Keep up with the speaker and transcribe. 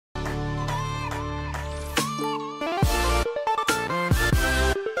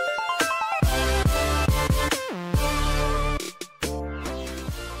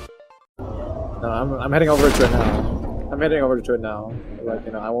I'm heading over to it now. I'm heading over to it now. Like,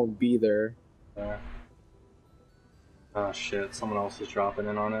 you know, I won't be there. Yeah. Oh shit, someone else is dropping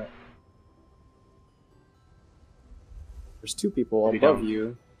in on it. There's two people above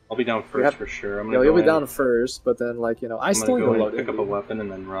you. I'll be down first for sure. I'm gonna you'll be down first, but then, like, you know, I still go load pick up a weapon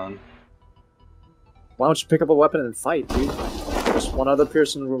and then run. Why don't you pick up a weapon and fight, dude? There's one other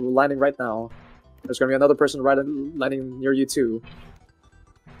person landing right now. There's gonna be another person landing near you too.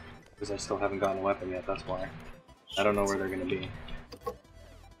 Because I still haven't gotten a weapon yet, that's why. I don't know where they're gonna be.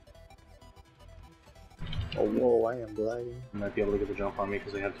 Oh, whoa, I am lagging. You might be able to get the jump on me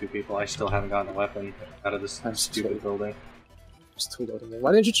because they have two people. I still haven't gotten a weapon out of this stupid building. I'm still loading it.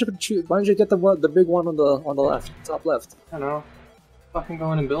 Why didn't you get the big one on the left, top left? I don't know. Fucking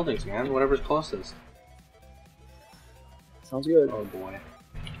going in buildings, man. Whatever's closest. Sounds good. Oh boy.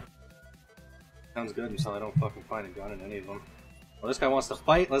 Sounds good until I don't fucking find a gun in any of them. Well, this guy wants to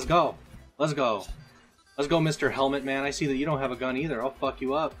fight. Let's go. Let's go. Let's go, Mr. Helmet Man. I see that you don't have a gun either. I'll fuck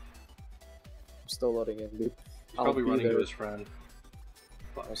you up. I'm still loading in, dude. He's probably running to his friend.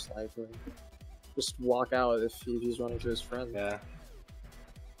 Most likely. Just walk out if he's running to his friend. Yeah.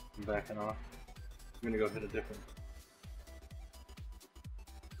 I'm backing off. I'm gonna go hit a different.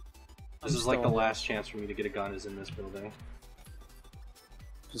 This is like the last chance for me to get a gun is in this building.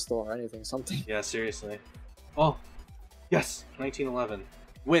 Pistol or anything, something. Yeah, seriously. Oh! Yes! 1911.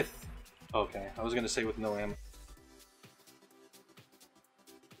 With... Okay, I was gonna say with no ammo.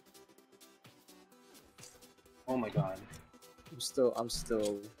 Oh my god. I'm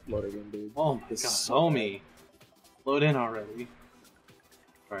still loading in, dude. Oh my god, homie! Load in already.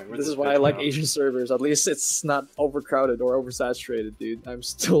 Alright, this is why I like Asian servers. At least it's not overcrowded or oversaturated, dude. I'm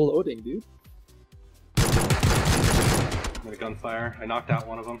still loading, dude. Got a gunfire. I knocked out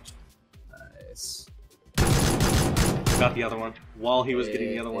one of them. Nice. Got the other one while he was getting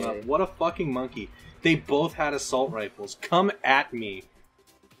the other one up. What a fucking monkey. They both had assault rifles. Come at me.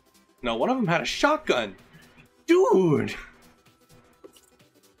 No, one of them had a shotgun. Dude!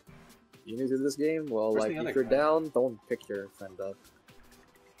 You new to this game? Well, like, if you're down, don't pick your friend up.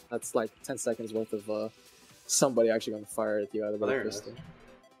 That's like 10 seconds worth of somebody actually gonna fire at you out of the pistol.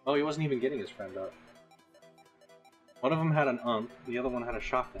 Oh, he wasn't even getting his friend up. One of them had an the other one had a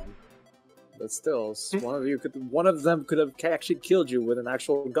shotgun. But still, one of them could have actually killed you with an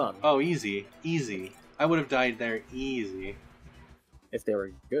actual gun. Oh, easy, easy. I would have died there easy. If they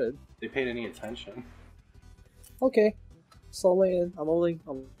were good. They paid any attention. Okay, slowly in. I'm loading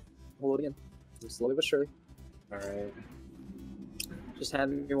in. Slowly but surely. All right. Just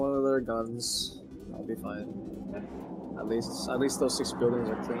hand me one of their guns. I'll be fine. Okay. At least those 6 buildings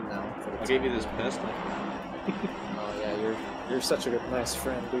are clean now. I gave you this pistol. Oh yeah, you're such a nice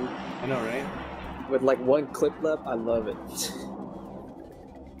friend, dude. I know, right? With like 1 clip left, I love it.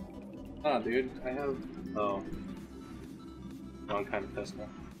 Oh, dude, I have wrong kind of pistol.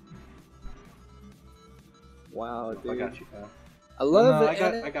 Wow, dude. I got you, pal. I love it.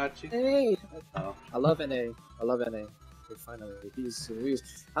 I got you. Hey. Oh. I love NA. I love NA. Finally, he's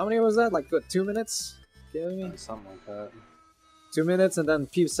how many was that? Like what, 2 minutes? Kidding me? Something like that. 2 minutes, and then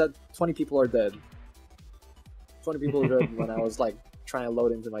people said 20 people are dead. 20 people are dead when I was like trying to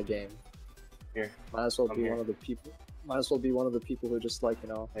load into my game. Here. Might as well be one of the people. Might as well be one of the people who just like, you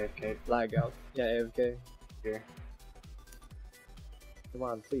know, AFK. lag out. Yeah, AFK. Here. Come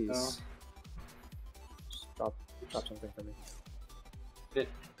on, please. No. Just drop something for me. Hit.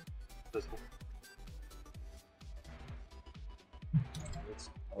 Pistol.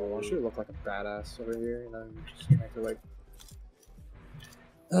 Oh, I should look like a badass over here, and I'm just trying to like.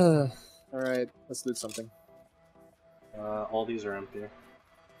 Alright, let's loot something. All these are empty.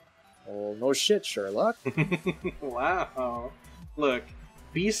 Oh, no shit, Sherlock. Wow. Look,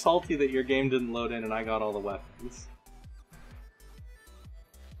 be salty that your game didn't load in and I got all the weapons.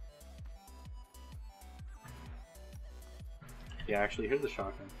 Yeah, actually, here's the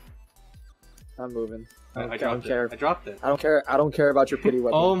shotgun. I'm moving. I dropped it. I dropped it. I don't care about your pity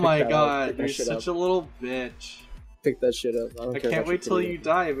weapon. Oh my god, you're such a little bitch. Pick that shit up. I can't wait till you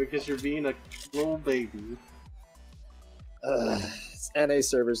die because you're being a little baby. It's NA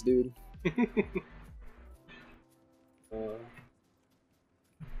servers, dude.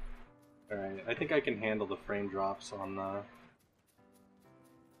 Alright, I think I can handle the frame drops on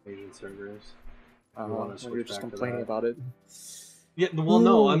Asian servers. You're just complaining about it. Yeah, well,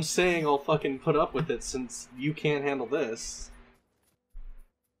 no, I'm saying I'll fucking put up with it since you can't handle this.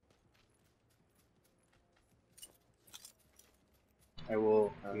 I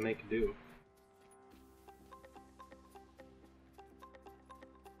will make do.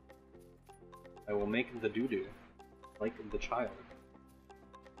 I will make the doo-doo. Like the child.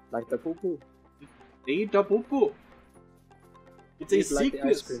 Like the poo-poo. They eat the poo-poo. It's a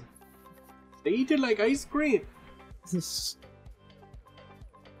sickness. They eat it like ice cream.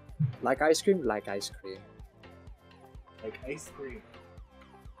 Like ice cream, like ice cream. Like ice cream.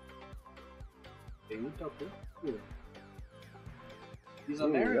 They eat the poo-poo. He's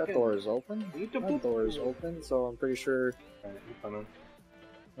American. That door is open. That door is open, so I'm pretty sure.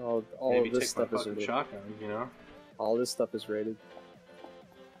 Alright, all of this stuff is rated. Shotgun, you know? All this stuff is rated.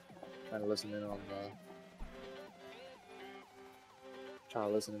 Trying to listen in on the. Trying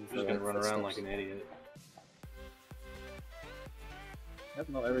to listen in for. Just gonna run around like an idiot. Yep,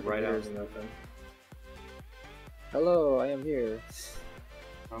 no, everything right here out is in the open. Hello, I am here.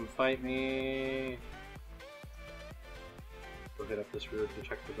 Fight me. Go hit up this roof and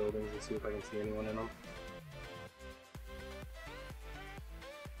check the buildings and see if I can see anyone in them.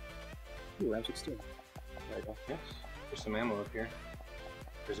 Ooh, M16. There you go. Yes. There's some ammo up here.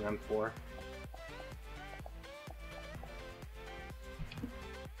 There's an M4.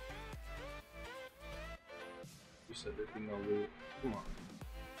 You said there'd be no loot. Come on.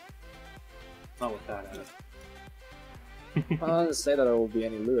 Not with that at. I didn't say that there will be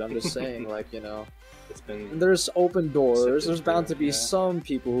any loot. I'm just saying, like, you know, it's been. There's open doors. There's bound to be some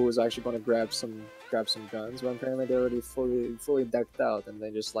people who is actually going to grab some guns, but apparently they're already fully decked out, and they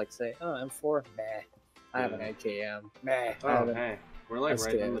just like say, "Oh, M4, meh. I have an AKM, meh." Oh, hey, we're like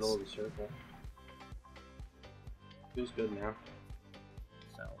right in the middle of the circle. Feels good now.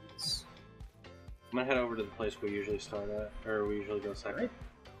 Sounds. I'm gonna head over to the place we usually start at, or we usually go second. Right.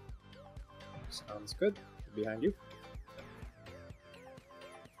 Sounds good. Behind you.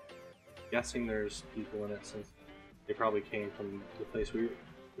 Guessing there's people in it since they probably came from the place we were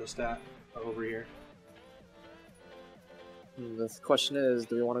just at over here. The question is,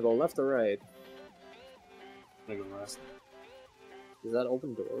 do we want to go left or right? I'm gonna go left. Is that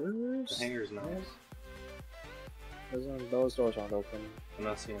open doors? The hangar's nice. Those doors aren't open. I'm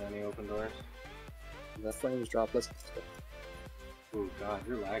not seeing any open doors. The flames drop. Let's go. Oh god,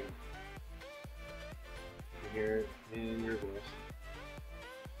 you're lagging. I hear it in your voice.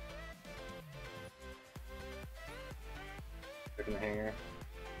 In the hangar.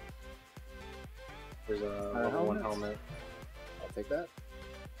 There's a level 1 helmet. I'll take that.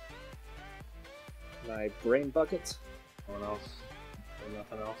 My brain bucket. No one else. Or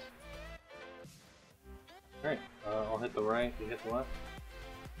nothing else. Alright, I'll hit the right, you hit the left.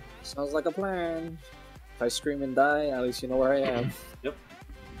 Sounds like a plan. If I scream and die, at least you know where I am. Yep.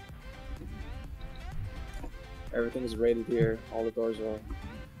 Everything is rated here. All the doors are.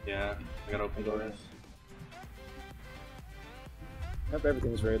 Yeah, I got open doors. Yep,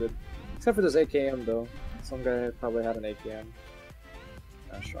 everything's rated. Except for this AKM though. Some guy probably had an AKM.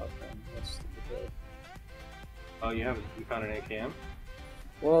 Not a shotgun. That's stupid. Oh, you found an AKM?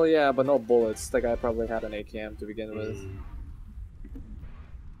 Well, yeah, but no bullets. The guy probably had an AKM to begin with.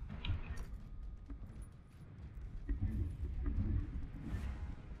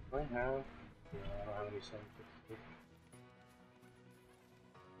 Do I have? No, I don't have any sense.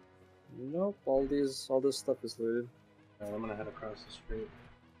 Nope, all this stuff is looted. Alright, I'm gonna head across the street.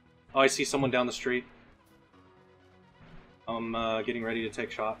 Oh, I see someone down the street. I'm getting ready to take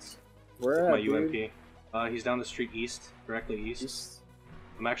shots. Where with at, my dude? UMP. He's down the street east, directly east.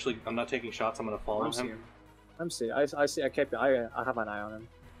 I'm not taking shots, I'm gonna follow him. I see. I have an eye on him.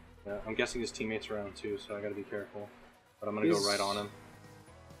 Yeah, I'm guessing his teammates are around too, so I gotta be careful. But I'm gonna go right on him.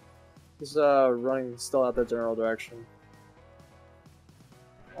 He's running still out the general direction.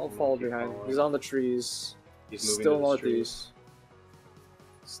 I'll follow behind. He's on the trees. He's moving still to the northeast. street.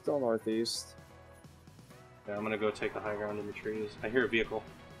 Still northeast. Yeah, I'm gonna go take the high ground in the trees. I hear a vehicle.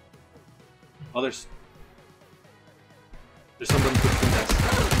 Oh, there's someone between us.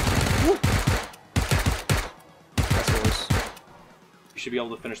 That's worse. You should be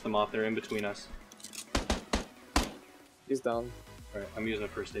able to finish them off. They're in between us. He's down. Alright, I'm using a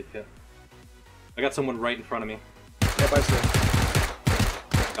first aid kit. I got someone right in front of me. Yep, I see him.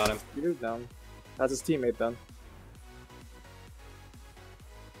 Got him. He's down. That's his teammate then.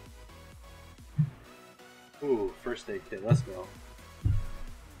 Ooh, first aid kit. Let's go.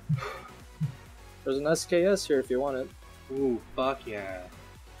 There's an SKS here if you want it. Ooh, fuck yeah.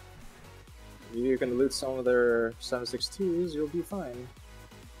 If you can loot some of their 7.62s, you'll be fine.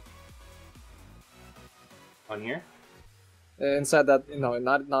 On here? Inside that, no,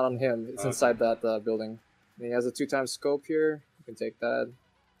 not on him. It's okay. Inside that building. And he has a 2x scope here. You can take that.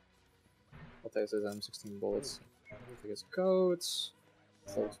 I'll take his M16 bullets. I'll take his coats,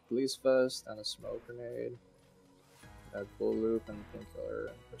 full police vest, and a smoke grenade. That bull loop and painkiller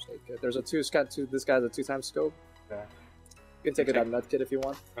and first aid kit. There's a this guy has a 2x scope. Okay. You can take that med kit if you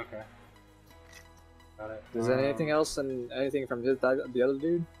want. Okay. Got it. Is there anything else and anything from the other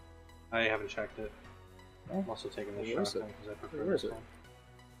dude? I haven't checked it. Oh. I'm also taking the Where is shotgun it? because I prefer Where is this it? one.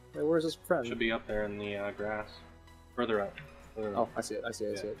 Wait, where's his friend? Should be up there in the grass. Further up. Further Oh, up. I see it. I see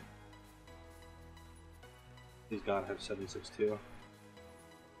it. I see it. He's got to have 7.62.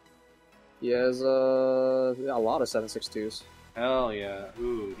 He has a lot of 7.62s. Hell yeah.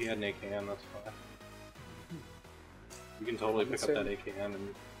 Ooh, he had an AKM, that's fine. You can totally pick up that AKM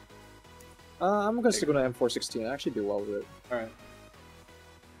and... I'm gonna stick with an M416. I actually do well with it. Alright.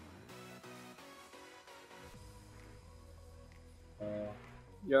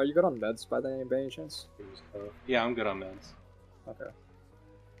 Yeah, are you good on meds by any chance? Yeah, I'm good on meds. Okay.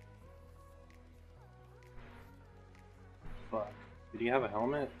 Fuck. Did he have a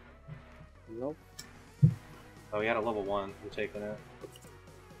helmet? Nope. Oh, he had a level 1. I'm taking it.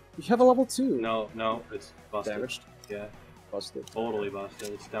 You have a level 2. No, it's busted. Damaged? Yeah. Busted. Totally busted.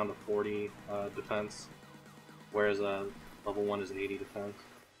 It's down to 40 defense, whereas level 1 is 80 defense.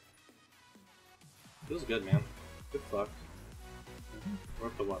 Feels good, man. Good fuck. We're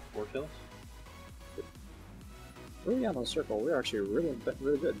up to what, 4 kills? Really on the circle. We're actually really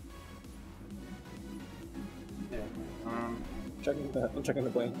good. Yeah. I'm checking the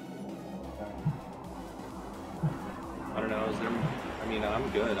plane. I don't know, is there... I mean, I'm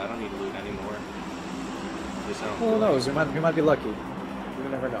good. I don't need to loot anymore. Who knows? We might be lucky. You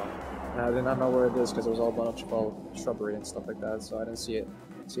never know. And I did not know where it is because it was all a bunch of shrubbery and stuff like that, so I didn't see it.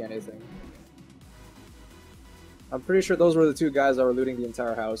 Didn't see anything. I'm pretty sure those were the 2 guys that were looting the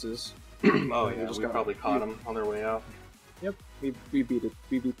entire houses. Oh yeah, we probably caught them on their way out. Yep, we beat it.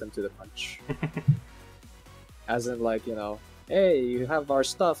 We beat them to the punch. As in, like, you know, hey, you have our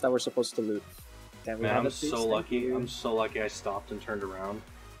stuff that we're supposed to loot. Can we Man, have I'm so lucky. I'm so lucky I stopped and turned around.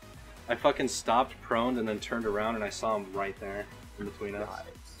 I fucking stopped, proned, and then turned around, and I saw him right there in between us. Nice.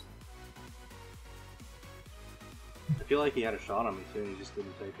 I feel like he had a shot on me too, and he just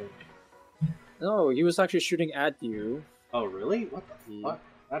didn't take it. No, he was actually shooting at you. Oh really? What the fuck?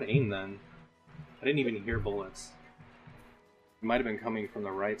 I'd aim then. I didn't even hear bullets. It might have been coming from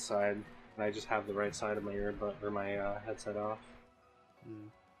the right side, and I just have the right side of my earbud or my headset off.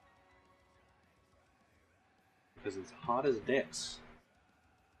 Because it's hot as dicks.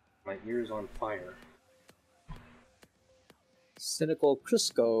 My ear's on fire. Cynical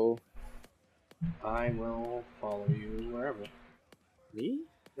Crisco. I will follow you wherever. Me?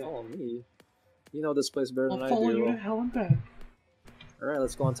 Yeah. Follow me. You know this place better than I do. I'll follow you to hell and back. Alright,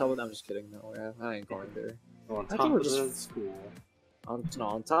 let's go on top of that. I'm just kidding. No, I ain't going there. Go on top of the school. On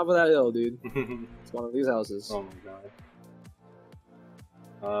top of that hill, dude. It's one of these houses. Oh my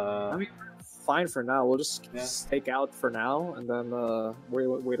god. I mean, fine for now. We'll just stake out for now, and then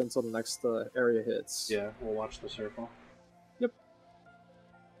wait until the next area hits. Yeah, we'll watch the circle. Yep.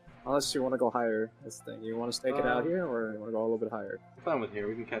 Unless you want to go higher, this thing. You want to stake it out here, or you want to go a little bit higher? I'm fine with here.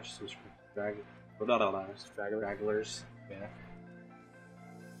 We can catch some stragglers. Yeah.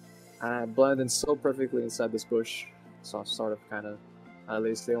 I blend in so perfectly inside this bush, so I'm sort of kind of. At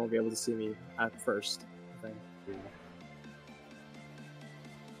least they won't be able to see me at first. I think. Yeah.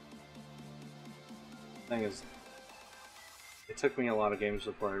 Thing is, it took me a lot of games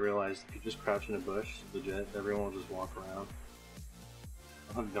before I realized if you just crouch in a bush, legit, everyone will just walk around.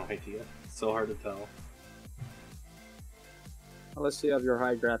 I have no idea. It's so hard to tell. Unless you have your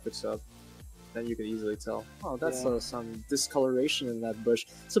high graphics up, then you can easily tell. Oh, that's some discoloration in that bush.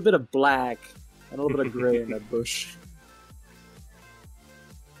 It's a bit of black and a little bit of gray in that bush.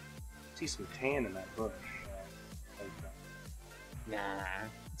 I see some tan in that bush. Nah,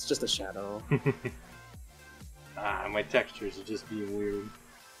 it's just a shadow. My textures are just being weird.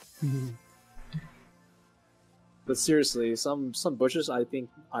 But seriously, some bushes, I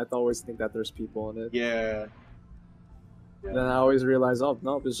always think that there's people in it. Yeah. Then I always realize, oh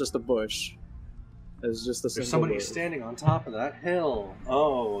no, it's just a bush. It's just a single There's somebody bush. standing on top of that hill.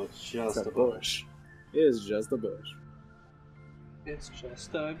 Oh, it's just a bush. It is just a bush. It's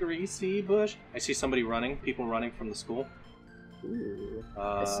just a greasy bush. I see somebody running. People running from the school. Ooh,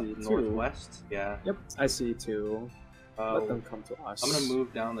 I see northwest. Too. Yeah. Yep, I see too. Let them come to us. I'm gonna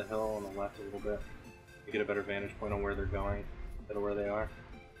move down the hill on the left a little bit to get a better vantage point on where they're going instead of where they are.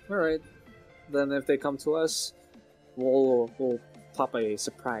 All right. Then if they come to us, we'll pop a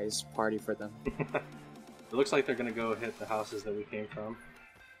surprise party for them. It looks like they're gonna go hit the houses that we came from.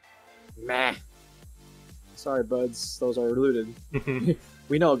 Meh. Sorry, buds. Those are looted.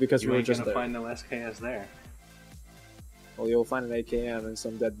 We know because we were just there. You ain't gonna find no SKS there. Well, you'll find an AKM and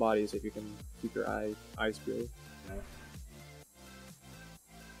some dead bodies if you can keep your eyes peeled. Yeah.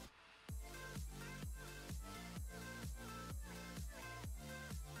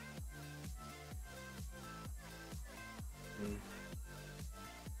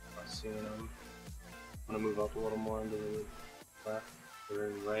 seeing him. I'm gonna move up a little more into the left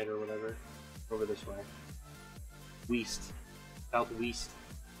or right or whatever. Over this way. West. Southwest.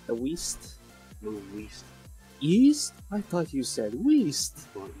 The west? Move west. East? I thought you said west.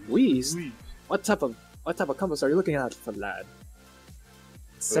 West? What type of compass are you looking at, for lad?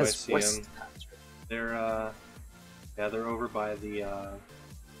 It says west. They're yeah, they're over by the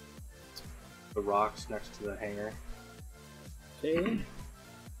rocks next to the hangar. Okay.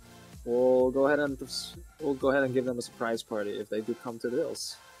 We'll go ahead and give them a surprise party if they do come to the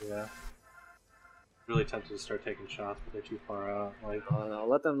hills. Yeah. Really tempted to start taking shots, but they're too far out. Like, no,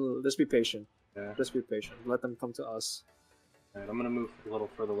 let them. Just be patient. Yeah. Just be patient. Let them come to us. Alright, I'm gonna move a little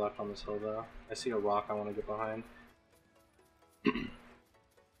further left on this hill though. I see a rock I want to get behind.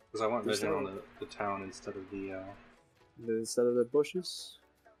 Because I want vision on the town instead of the bushes.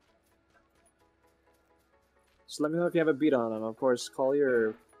 Just let me know if you have a beat on them. Of course, call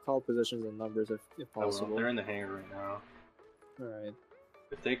positions and numbers if possible. They're in the hangar right now. Alright.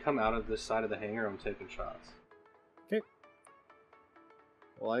 If they come out of this side of the hangar, I'm taking shots. Okay.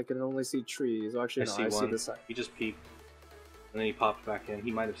 Well, I can only see trees. Well, actually, I see this side. He just peeked. And then he popped back in.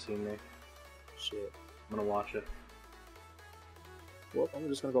 He might have seen me. Shit. I'm gonna watch it. Well, I'm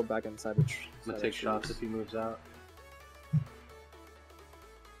just gonna go back inside the tree. I'm gonna take shots if he moves out.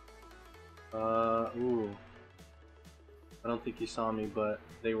 Ooh. I don't think he saw me, but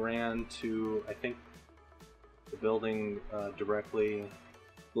they ran to, I think, the building directly...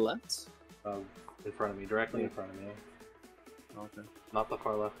 Left? In front of me. Directly in front of me. Okay. Not the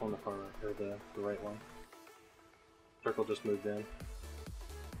far left one, the far right, or the right one. Circle just moved in.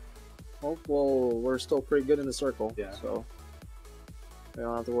 Oh, well, we're still pretty good in the circle. Yeah. So we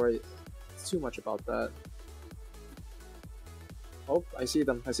don't have to worry too much about that. Oh, I see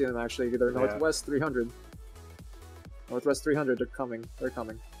them. I see them actually. They're northwest 300. Northwest 300. They're coming. They're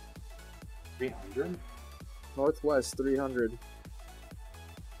coming. 300? Northwest 300.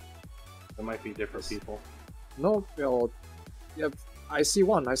 There might be different people. No, well, yep. I see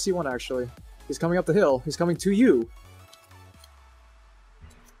one. I see one actually. He's coming up the hill. He's coming to you.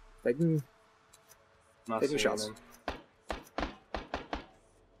 Taking shots. Him.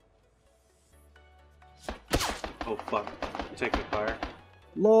 Oh fuck! I'm taking fire.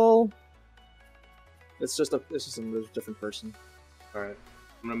 Lol. It's just a different person. All right,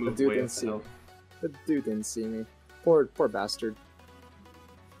 I'm gonna move the dude way didn't up the see hill. me. The dude didn't see me. Poor bastard.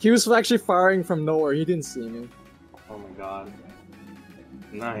 He was actually firing from nowhere. He didn't see me. Oh my god.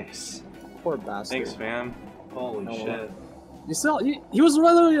 Nice. Poor bastard. Thanks, fam. Holy shit. You saw he was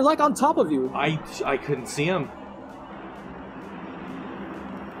literally like on top of you. I couldn't see him.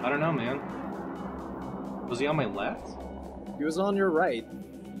 I don't know, man. Was he on my left? He was on your right.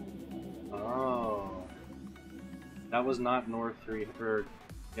 Oh. That was not north 300.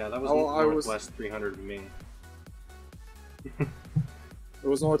 Yeah, that was northwest 300 to me. It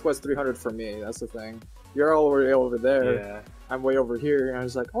was northwest 300 for me. That's the thing. You're all way over there. Yeah. I'm way over here, and I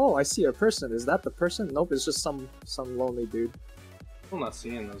was like, "Oh, I see a person. Is that the person?" Nope, it's just some lonely dude. I'm not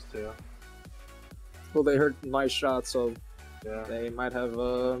seeing those two. Well, they heard my shot, so yeah, they might have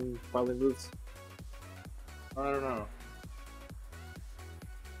probably moved. I don't know.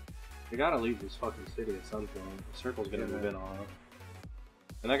 We gotta leave this fucking city at some point. The circle's gonna move in on it.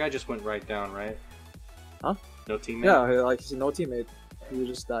 And that guy just went right down, right? Huh? No teammate? Yeah, like no teammate. He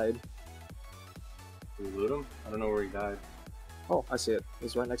just died. Did we loot him? I don't know where he died. Oh, I see it.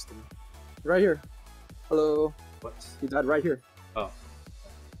 He's right next to me. Right here. Hello. What? He died right here. Oh.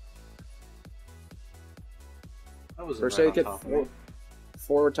 That was first right aid kit, on top of me.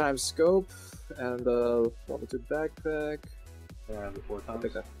 4 times scope, and level 2 backpack. Yeah, the 4 times. I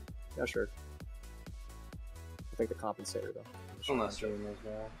think that. Yeah, sure. I think the compensator though. I'm not seeing those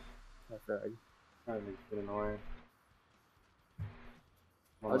guys. Not frag. That makes it annoying.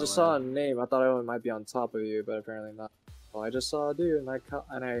 I just saw a name. I thought it might be on top of you, but apparently not. Well, I just saw a dude, and I got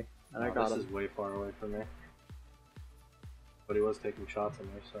him. This is way far away from me. But he was taking shots at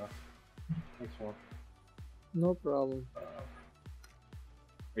me, so thanks, man. No problem.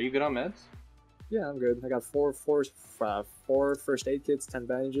 Are you good on meds? Yeah, I'm good. I got four first aid kits, 10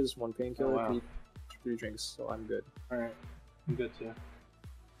 bandages, 1 painkiller, 3 drinks, so I'm good. Alright, I'm good too.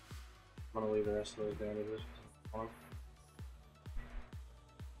 I'm gonna leave the rest of those bandages on.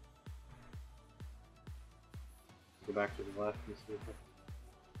 Go back to the left and see if I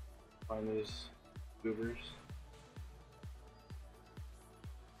can find these goobers.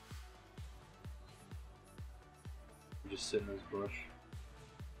 Just sit in this bush.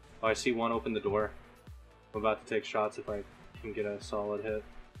 Oh, I see one open the door. I'm about to take shots if I can get a solid hit.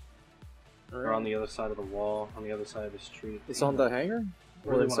 They're on the other side of the wall, on the other side of the street. It's on the hangar? I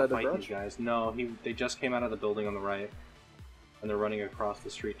really inside want the to fight garage? these guys. No, they just came out of the building on the right, and they're running across the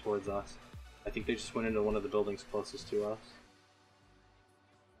street towards us. I think they just went into one of the buildings closest to us.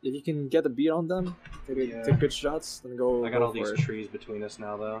 If you can get a beat on them, take good shots, then go. I got all these it. trees between us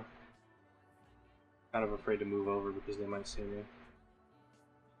now, though. Kind of afraid to move over because they might see me.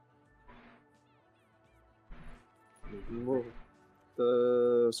 Move.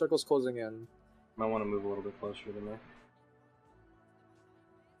 The circle's closing in. Might want to move a little bit closer to me.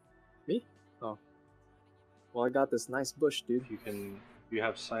 Me? Oh. Well, I got this nice bush, dude. If you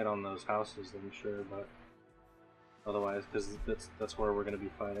have sight on those houses, then sure, but otherwise, because that's where we're going to be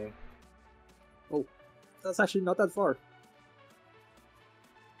fighting. Oh, that's actually not that far.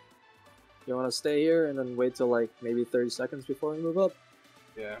 You want to stay here and then wait till like maybe 30 seconds before we move up?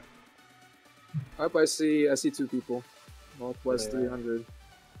 Yeah. Up, I see 2 people. Northwest 300. You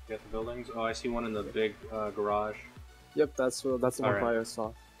got the buildings? Oh, I see one in the big garage. Yep, that's the one Alright. I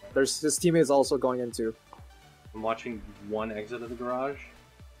saw. There's his teammates also going into. I'm watching one exit of the garage.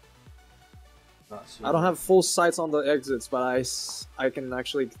 Not I don't have full sights on the exits, but I can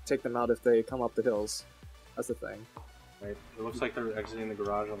actually take them out if they come up the hills. That's the thing. Right. It looks like they're exiting the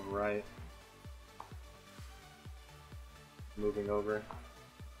garage on the right. Moving over.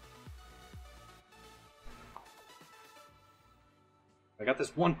 I got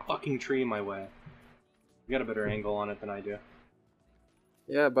this one fucking tree in my way. You got a better angle on it than I do.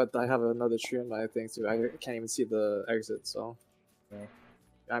 Yeah, but I have another tree in my thing too. I can't even see the exit, so Yeah.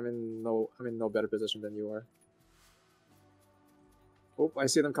 I'm in no better position than you are. Oh, I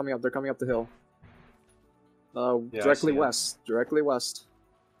see them coming up. They're coming up the hill. Yeah, directly I see west. Directly west.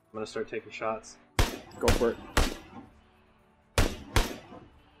 I'm gonna start taking shots. Go for it.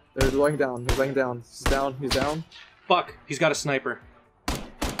 They're laying down. He's laying down. He's down. He's down. Fuck! He's got a sniper.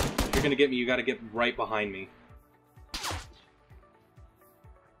 If you're gonna get me, you gotta get right behind me.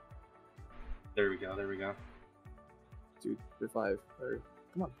 There we go, there we go. Dude, revive.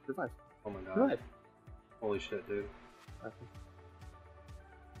 Come on, revive. Oh my god. Revive. Holy shit, dude.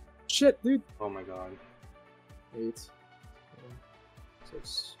 Shit, dude. Oh my god. 8, 7,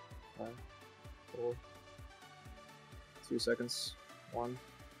 6, 5, 4, 2 seconds. 1.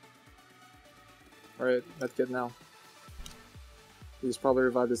 Alright, medkit now. He's probably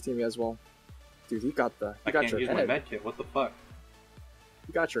revived his teammate as well. Dude, he got your I can't use head. my medkit, what the fuck?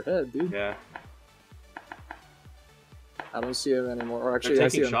 You got your head, dude. Yeah. I don't see him anymore. Or actually, They're I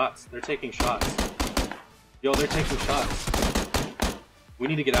see taking him. shots. They're taking shots. Yo, they're taking shots. We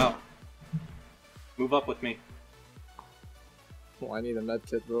need to get out. Move up with me. Oh, I need a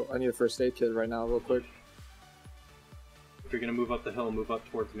medkit, bro. I need a first aid kit right now, real quick. If you're gonna move up the hill, move up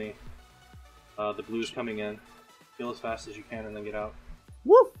towards me. The blue's coming in. Heal as fast as you can and then get out.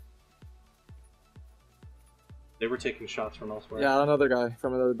 Woo! They were taking shots from elsewhere. Yeah, another guy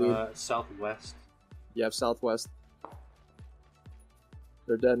from another dude. Southwest. Yep, southwest.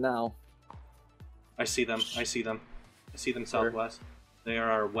 They're dead now. I see them. I see them. I see them southwest. They are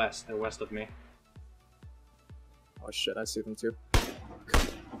our west. They're west of me. Oh shit, I see them too.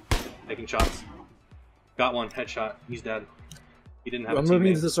 Taking shots. Got one. Headshot. He's dead. He didn't have I'm a moving teammate.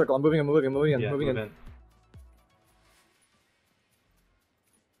 into the circle. I'm moving in. Yeah, moving in. move in.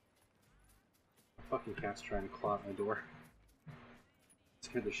 Fucking cat's trying to claw at my door.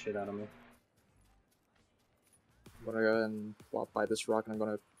 Scared the shit out of me. I'm gonna go ahead and flop by this rock and I'm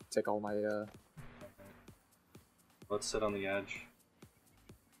gonna take all my Let's sit on the edge.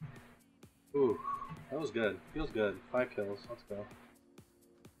 Ooh, that was good. Feels good. 5 kills. Let's go.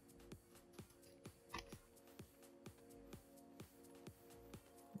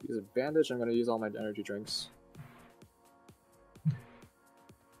 use a bandage. I'm gonna use all my energy drinks.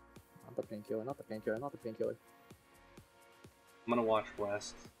 Not the painkiller, not the painkiller, not the painkiller. I'm gonna watch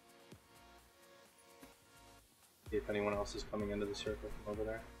west. See if anyone else is coming into the circle from over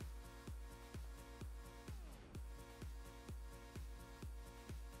there.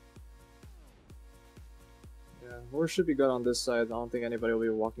 Yeah, we should be good on this side. I don't think anybody will be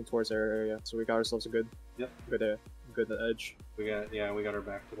walking towards our area, so we got ourselves a good, good edge. We got our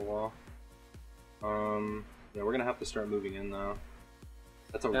back to the wall. Yeah, we're gonna have to start moving in though.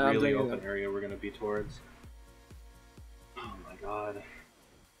 That's a really open area we're gonna be towards. Oh my god.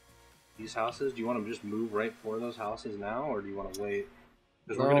 These houses, do you want to just move right for those houses now, or do you want to wait?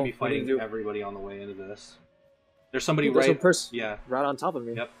 Because we're gonna be fighting everybody on the way into this. There's somebody right on top of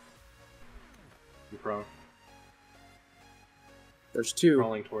me. Yep. I'm prone. There's 2.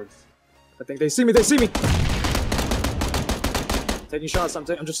 Crawling towards. I think they see me. They see me. Taking shots. I'm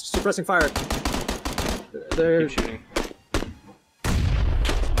just suppressing fire. They're keep shooting.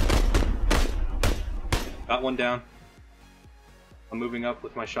 Got one down. I'm moving up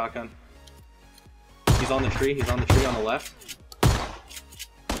with my shotgun. He's on the tree. He's on the tree on the left.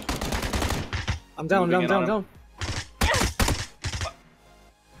 I'm down, down.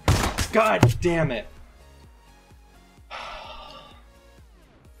 God damn it!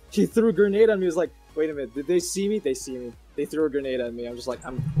 He threw a grenade at me. He was like, wait a minute, did they see me? They see me. They threw a grenade at me. I'm just like,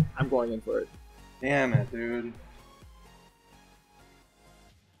 I'm going in for it. Damn it, dude.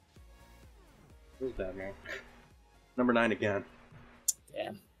 Feels bad, man. Number 9 again.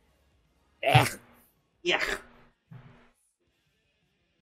 Damn. Yeah. Yeah.